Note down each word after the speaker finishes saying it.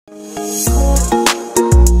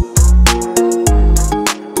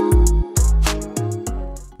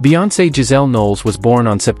Beyoncé Giselle Knowles was born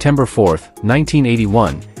on September 4,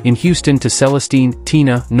 1981, in Houston to Celestine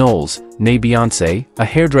Tina Knowles, née Beyoncé, a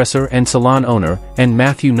hairdresser and salon owner, and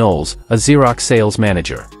Matthew Knowles, a Xerox sales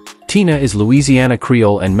manager. Tina is Louisiana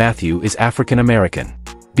Creole and Matthew is African American.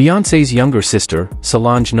 Beyoncé's younger sister,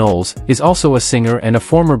 Solange Knowles, is also a singer and a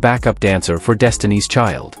former backup dancer for Destiny's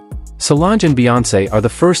Child. Solange and Beyoncé are the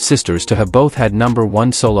first sisters to have both had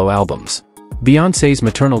 #1 solo albums. Beyoncé's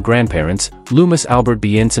maternal grandparents, Loomis Albert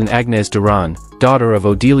Beyonce and Agnès Duran, daughter of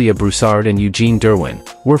Odelia Broussard and Eugene Derwin,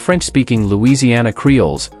 were French-speaking Louisiana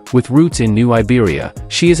Creoles, with roots in New Iberia.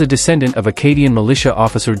 She is a descendant of Acadian militia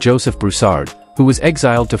officer Joseph Broussard, who was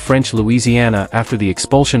exiled to French Louisiana after the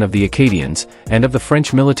expulsion of the Acadians, and of the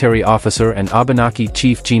French military officer and Abenaki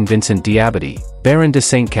chief Jean-Vincent d'Abadie, Baron de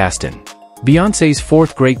Saint-Castin. Beyoncé's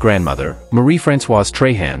fourth great-grandmother, Marie-Françoise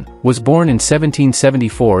Tréhan, was born in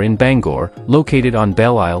 1774 in Bangor, located on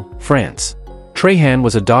Belle Isle, France. Tréhan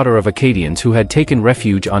was a daughter of Acadians who had taken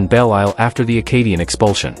refuge on Belle Isle after the Acadian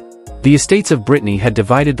expulsion. The estates of Brittany had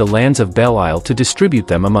divided the lands of Belle Isle to distribute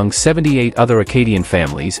them among 78 other Acadian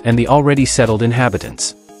families and the already settled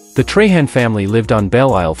inhabitants. The Tréhan family lived on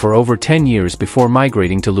Belle Isle for over 10 years before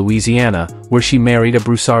migrating to Louisiana, where she married a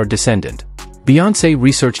Broussard descendant. Beyoncé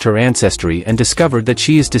researched her ancestry and discovered that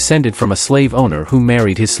she is descended from a slave owner who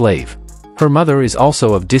married his slave. Her mother is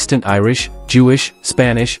also of distant Irish, Jewish,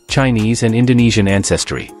 Spanish, Chinese and Indonesian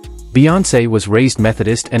ancestry. Beyoncé was raised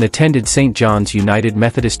Methodist and attended St. John's United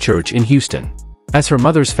Methodist Church in Houston. As her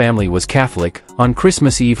mother's family was Catholic, on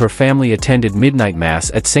Christmas Eve her family attended midnight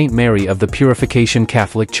mass at St. Mary of the Purification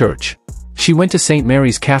Catholic Church. She went to St.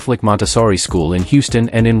 Mary's Catholic Montessori School in Houston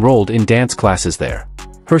and enrolled in dance classes there.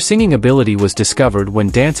 Her singing ability was discovered when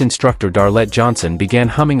dance instructor Darlette Johnson began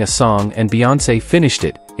humming a song and Beyoncé finished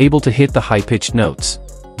it, able to hit the high-pitched notes.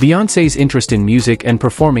 Beyoncé's interest in music and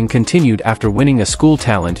performing continued after winning a school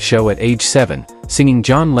talent show at age 7, singing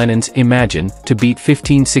John Lennon's Imagine to beat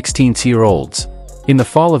 15-16-year-olds. In the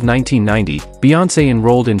fall of 1990, Beyoncé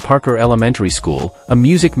enrolled in Parker Elementary School, a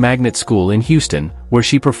music magnet school in Houston, where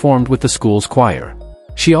she performed with the school's choir.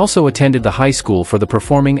 She also attended the High School for the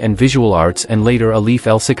Performing and Visual Arts and later Alif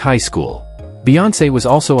Elsik High School. Beyoncé was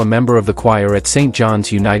also a member of the choir at St.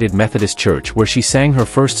 John's United Methodist Church where she sang her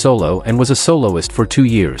first solo and was a soloist for 2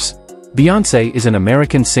 years. Beyoncé is an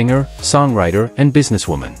American singer, songwriter, and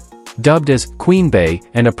businesswoman. Dubbed as Queen Bey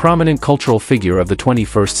and a prominent cultural figure of the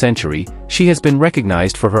 21st century, she has been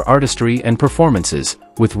recognized for her artistry and performances,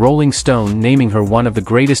 with Rolling Stone naming her one of the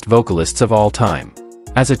greatest vocalists of all time.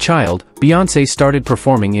 As a child, Beyoncé started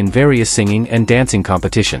performing in various singing and dancing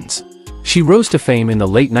competitions. She rose to fame in the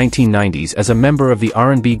late 1990s as a member of the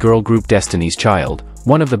R&B girl group Destiny's Child,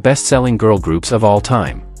 one of the best-selling girl groups of all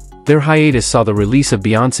time. Their hiatus saw the release of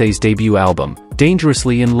Beyoncé's debut album,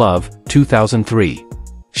 Dangerously in Love, 2003.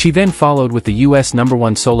 She then followed with the US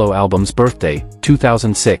 #1 solo albums Birthday,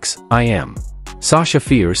 2006, I Am, Sasha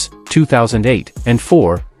Fierce, 2008, and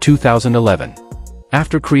 4, 2011.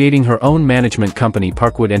 After creating her own management company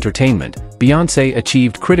Parkwood Entertainment, Beyoncé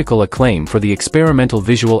achieved critical acclaim for the experimental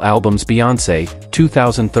visual albums Beyoncé,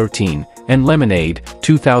 2013, and Lemonade,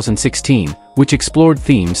 2016, which explored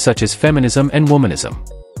themes such as feminism and womanism.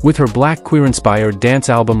 With her black queer-inspired dance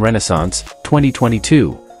album Renaissance,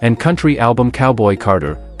 2022, and country album Cowboy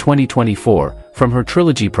Carter, 2024, from her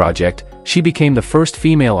trilogy project, she became the first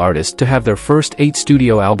female artist to have their first 8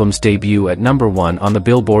 studio albums debut at #1 on the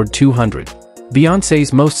Billboard 200.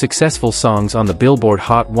 Beyoncé's most successful songs on the Billboard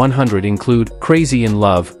Hot 100 include Crazy in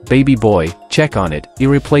Love, Baby Boy, Check on It,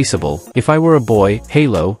 Irreplaceable, If I Were a Boy,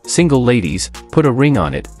 Halo, Single Ladies, Put a Ring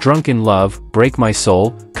on It, Drunk in Love, Break My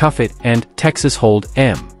Soul, Cuff It, and Texas Hold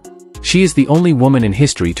 'Em. She is the only woman in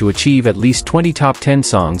history to achieve at least 20 top 10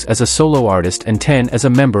 songs as a solo artist and 10 as a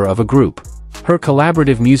member of a group. Her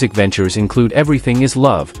collaborative music ventures include Everything Is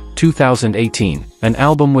Love, 2018, an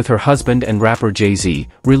album with her husband and rapper Jay-Z,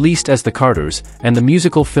 released as The Carters, and the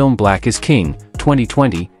musical film Black is King,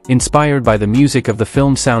 2020, inspired by the music of the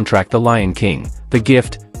film soundtrack The Lion King, The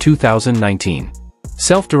Gift, 2019.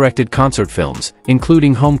 Self-directed concert films,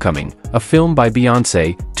 including Homecoming, a film by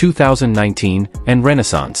Beyoncé, 2019, and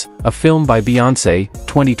Renaissance, a film by Beyoncé,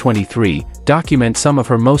 2023, document some of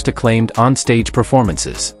her most acclaimed on-stage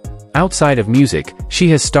performances. Outside of music, she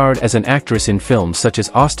has starred as an actress in films such as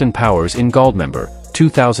Austin Powers in Goldmember,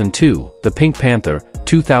 2002, The Pink Panther,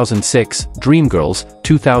 2006, Dreamgirls,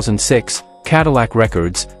 2006, Cadillac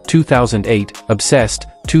Records, 2008, Obsessed,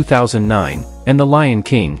 2009, and The Lion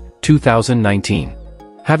King, 2019.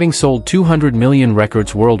 Having sold 200 million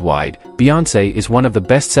records worldwide, Beyoncé is one of the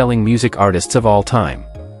best-selling music artists of all time.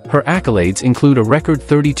 Her accolades include a record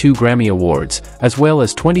 32 Grammy Awards, as well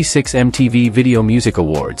as 26 MTV Video Music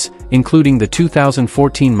Awards, including the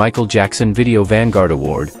 2014 Michael Jackson Video Vanguard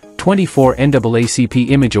Award, 24 NAACP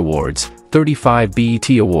Image Awards, 35 BET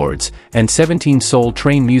Awards, and 17 Soul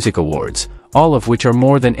Train Music Awards, all of which are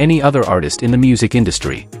more than any other artist in the music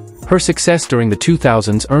industry. Her success during the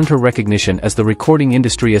 2000s earned her recognition as the Recording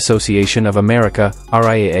Industry Association of America,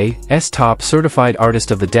 RIAA's Top Certified Artist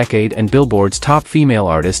of the Decade and Billboard's Top Female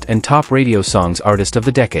Artist and Top Radio Songs Artist of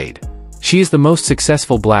the Decade. She is the most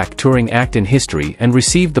successful Black touring act in history and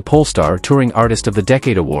received the Pollstar Touring Artist of the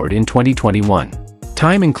Decade Award in 2021.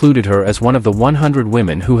 Time included her as one of the 100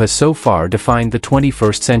 women who has so far defined the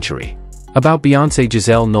 21st century. About Beyoncé.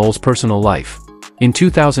 Giselle Knowles' personal life. In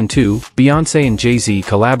 2002, Beyoncé and Jay-Z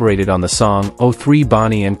collaborated on the song "03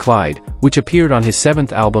 Bonnie and Clyde," which appeared on his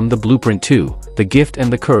seventh album The Blueprint 2, The Gift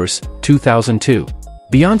and the Curse, 2002.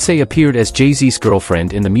 Beyoncé appeared as Jay-Z's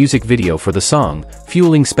girlfriend in the music video for the song,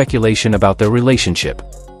 fueling speculation about their relationship.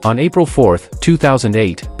 On April 4,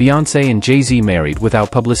 2008, Beyoncé and Jay-Z married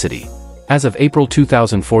without publicity. As of April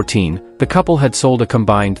 2014, the couple had sold a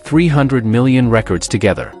combined 300 million records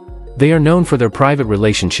together. They are known for their private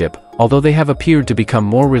relationship, although they have appeared to become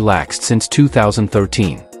more relaxed since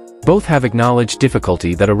 2013. Both have acknowledged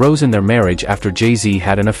difficulty that arose in their marriage after Jay-Z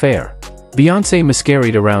had an affair. Beyoncé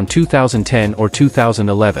miscarried around 2010 or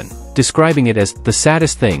 2011, describing it as the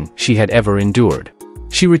saddest thing she had ever endured.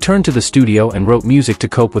 She returned to the studio and wrote music to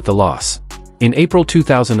cope with the loss. In April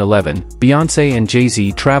 2011, Beyoncé and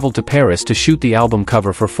Jay-Z traveled to Paris to shoot the album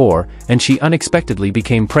cover for 4, and she unexpectedly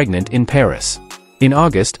became pregnant in Paris. In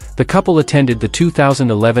August, the couple attended the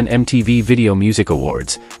 2011 MTV Video Music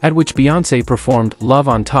Awards, at which Beyoncé performed "Love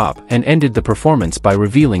on Top" and ended the performance by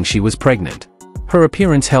revealing she was pregnant. Her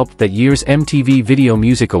appearance helped that year's MTV Video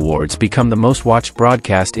Music Awards become the most watched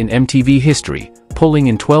broadcast in MTV history, pulling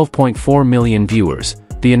in 12.4 million viewers.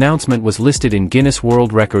 The announcement was listed in Guinness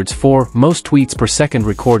World Records for most tweets per second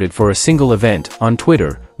recorded for a single event on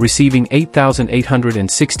Twitter, receiving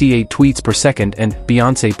 8,868 tweets per second, and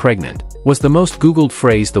 "Beyoncé pregnant" was the most Googled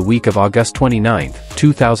phrase the week of August 29,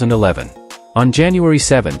 2011. On January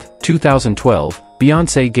 7, 2012,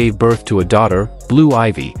 Beyoncé gave birth to a daughter, Blue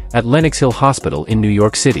Ivy, at Lenox Hill Hospital in New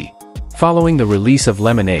York City. Following the release of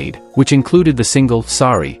Lemonade, which included the single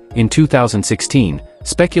 "Sorry," in 2016,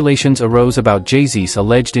 speculations arose about Jay-Z's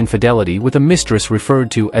alleged infidelity with a mistress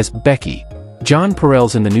referred to as Becky. John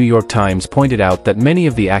Perrells in the New York Times pointed out that many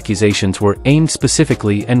of the accusations were aimed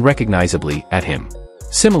specifically and recognizably at him.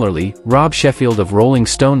 Similarly, Rob Sheffield of Rolling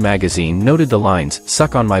Stone magazine noted the lines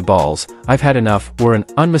 "Suck on my balls, I've had enough" were an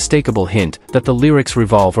unmistakable hint that the lyrics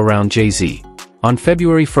revolve around Jay-Z. On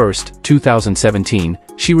February 1, 2017,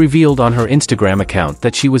 she revealed on her Instagram account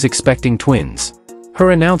that she was expecting twins.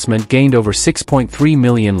 Her announcement gained over 6.3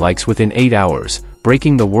 million likes within 8 hours,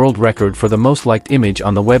 breaking the world record for the most liked image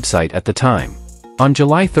on the website at the time. On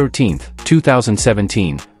July 13,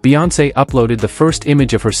 2017, Beyoncé uploaded the first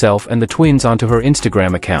image of herself and the twins onto her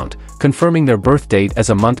Instagram account, confirming their birth date as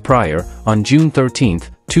a month prior, on June 13,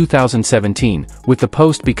 2017, with the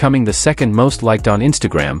post becoming the second most liked on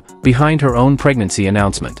Instagram, behind her own pregnancy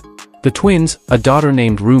announcement. The twins, a daughter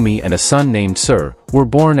named Rumi and a son named Sir, were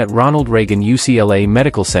born at Ronald Reagan UCLA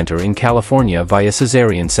Medical Center in California via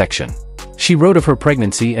cesarean section. She wrote of her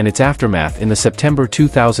pregnancy and its aftermath in the September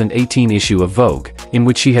 2018 issue of Vogue, in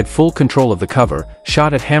which she had full control of the cover,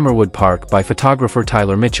 shot at Hammerwood Park by photographer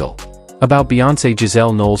Tyler Mitchell. About Beyoncé.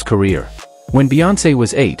 Giselle Knowles' career. When Beyoncé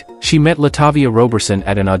was 8, she met Latavia Roberson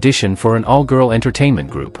at an audition for an all-girl entertainment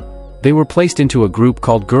group. They were placed into a group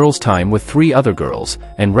called Girls Time with 3 other girls,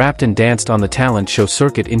 and rapped and danced on the talent show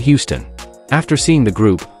circuit in Houston. After seeing the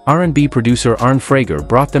group, R&B producer Arne Frager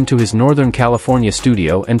brought them to his Northern California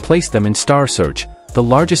studio and placed them in Star Search, the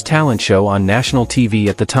largest talent show on national TV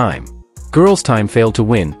at the time. Girls Time failed to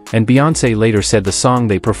win, and Beyoncé later said the song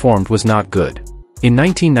they performed was not good. In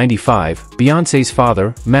 1995, Beyoncé's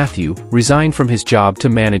father, Matthew, resigned from his job to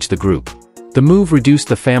manage the group. The move reduced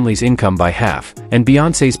the family's income by half, and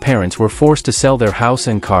Beyoncé's parents were forced to sell their house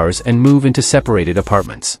and cars and move into separated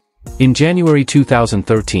apartments. In January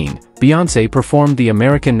 2013, Beyoncé performed the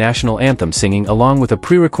American National Anthem singing along with a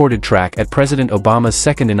pre-recorded track at President Obama's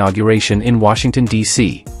second inauguration in Washington,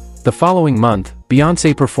 D.C. The following month,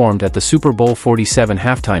 Beyoncé performed at the Super Bowl 47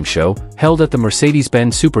 halftime show, held at the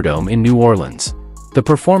Mercedes-Benz Superdome in New Orleans. The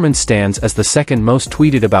performance stands as the second most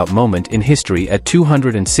tweeted about moment in history at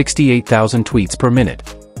 268,000 tweets per minute.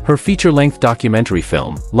 Her feature-length documentary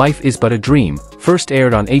film, Life is But a Dream, first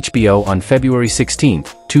aired on HBO on February 16,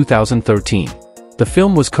 2013. The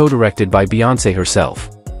film was co-directed by Beyoncé herself.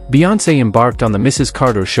 Beyoncé embarked on the Mrs.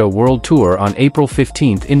 Carter Show World Tour on April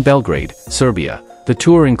 15 in Belgrade, Serbia. The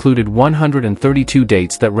tour included 132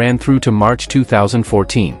 dates that ran through to March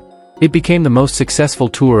 2014. It became the most successful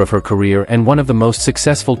tour of her career and one of the most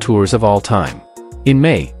successful tours of all time. In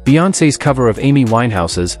May, Beyoncé's cover of Amy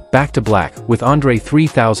Winehouse's Back to Black with Andre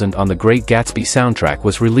 3000 on the Great Gatsby soundtrack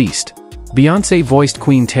was released. Beyoncé voiced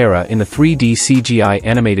Queen Tara in the 3D CGI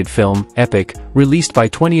animated film, Epic, released by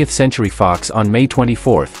 20th Century Fox on May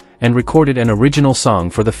 24, and recorded an original song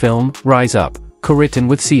for the film, Rise Up, co-written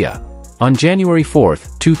with Sia. On January 4,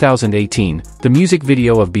 2018, the music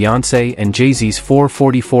video of Beyoncé and Jay-Z's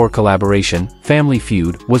 444 collaboration, Family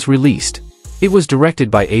Feud, was released. It was directed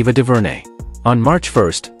by Ava DuVernay. On March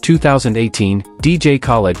 1, 2018, DJ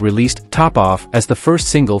Khaled released Top Off as the first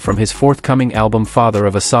single from his forthcoming album Father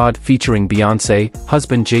of Assad featuring Beyoncé,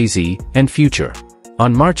 husband Jay-Z, and Future.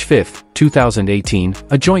 On March 5, 2018,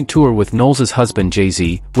 a joint tour with Knowles' husband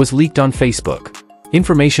Jay-Z was leaked on Facebook.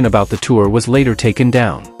 Information about the tour was later taken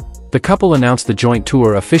down. The couple announced the joint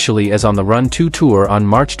tour officially as On the Run 2 tour on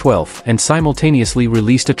March 12 and simultaneously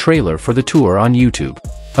released a trailer for the tour on YouTube.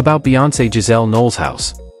 About Beyoncé Giselle Knowles'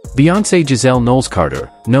 house. Beyoncé Giselle Knowles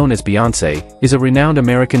Carter, known as Beyoncé, is a renowned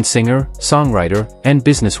American singer, songwriter, and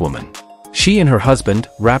businesswoman. She and her husband,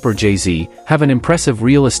 rapper Jay-Z, have an impressive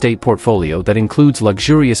real estate portfolio that includes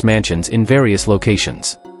luxurious mansions in various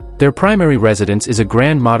locations. Their primary residence is a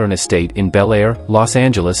grand modern estate in Bel Air, Los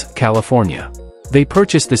Angeles, California. They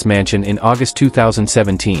purchased this mansion in August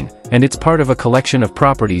 2017, and it's part of a collection of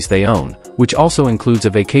properties they own, which also includes a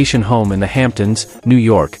vacation home in the Hamptons, New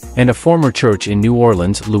York, and a former church in New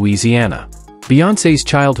Orleans, Louisiana. Beyoncé's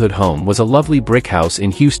childhood home was a lovely brick house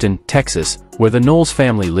in Houston, Texas, where the Knowles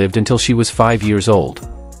family lived until she was 5 years old.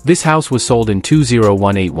 This house was sold in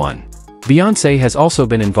 20181. Beyoncé has also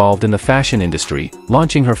been involved in the fashion industry,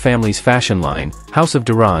 launching her family's fashion line, House of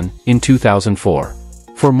Duran, in 2004.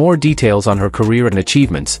 For more details on her career and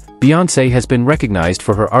achievements, Beyoncé has been recognized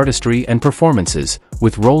for her artistry and performances,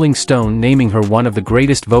 with Rolling Stone naming her one of the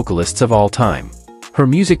greatest vocalists of all time. Her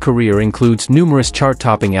music career includes numerous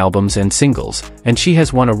chart-topping albums and singles, and she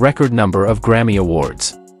has won a record number of Grammy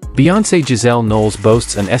Awards. Beyoncé Giselle Knowles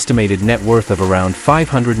boasts an estimated net worth of around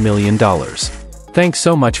 $500 million. Thanks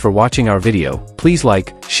so much for watching our video. Please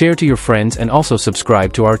like, share to your friends and also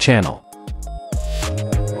subscribe to our channel.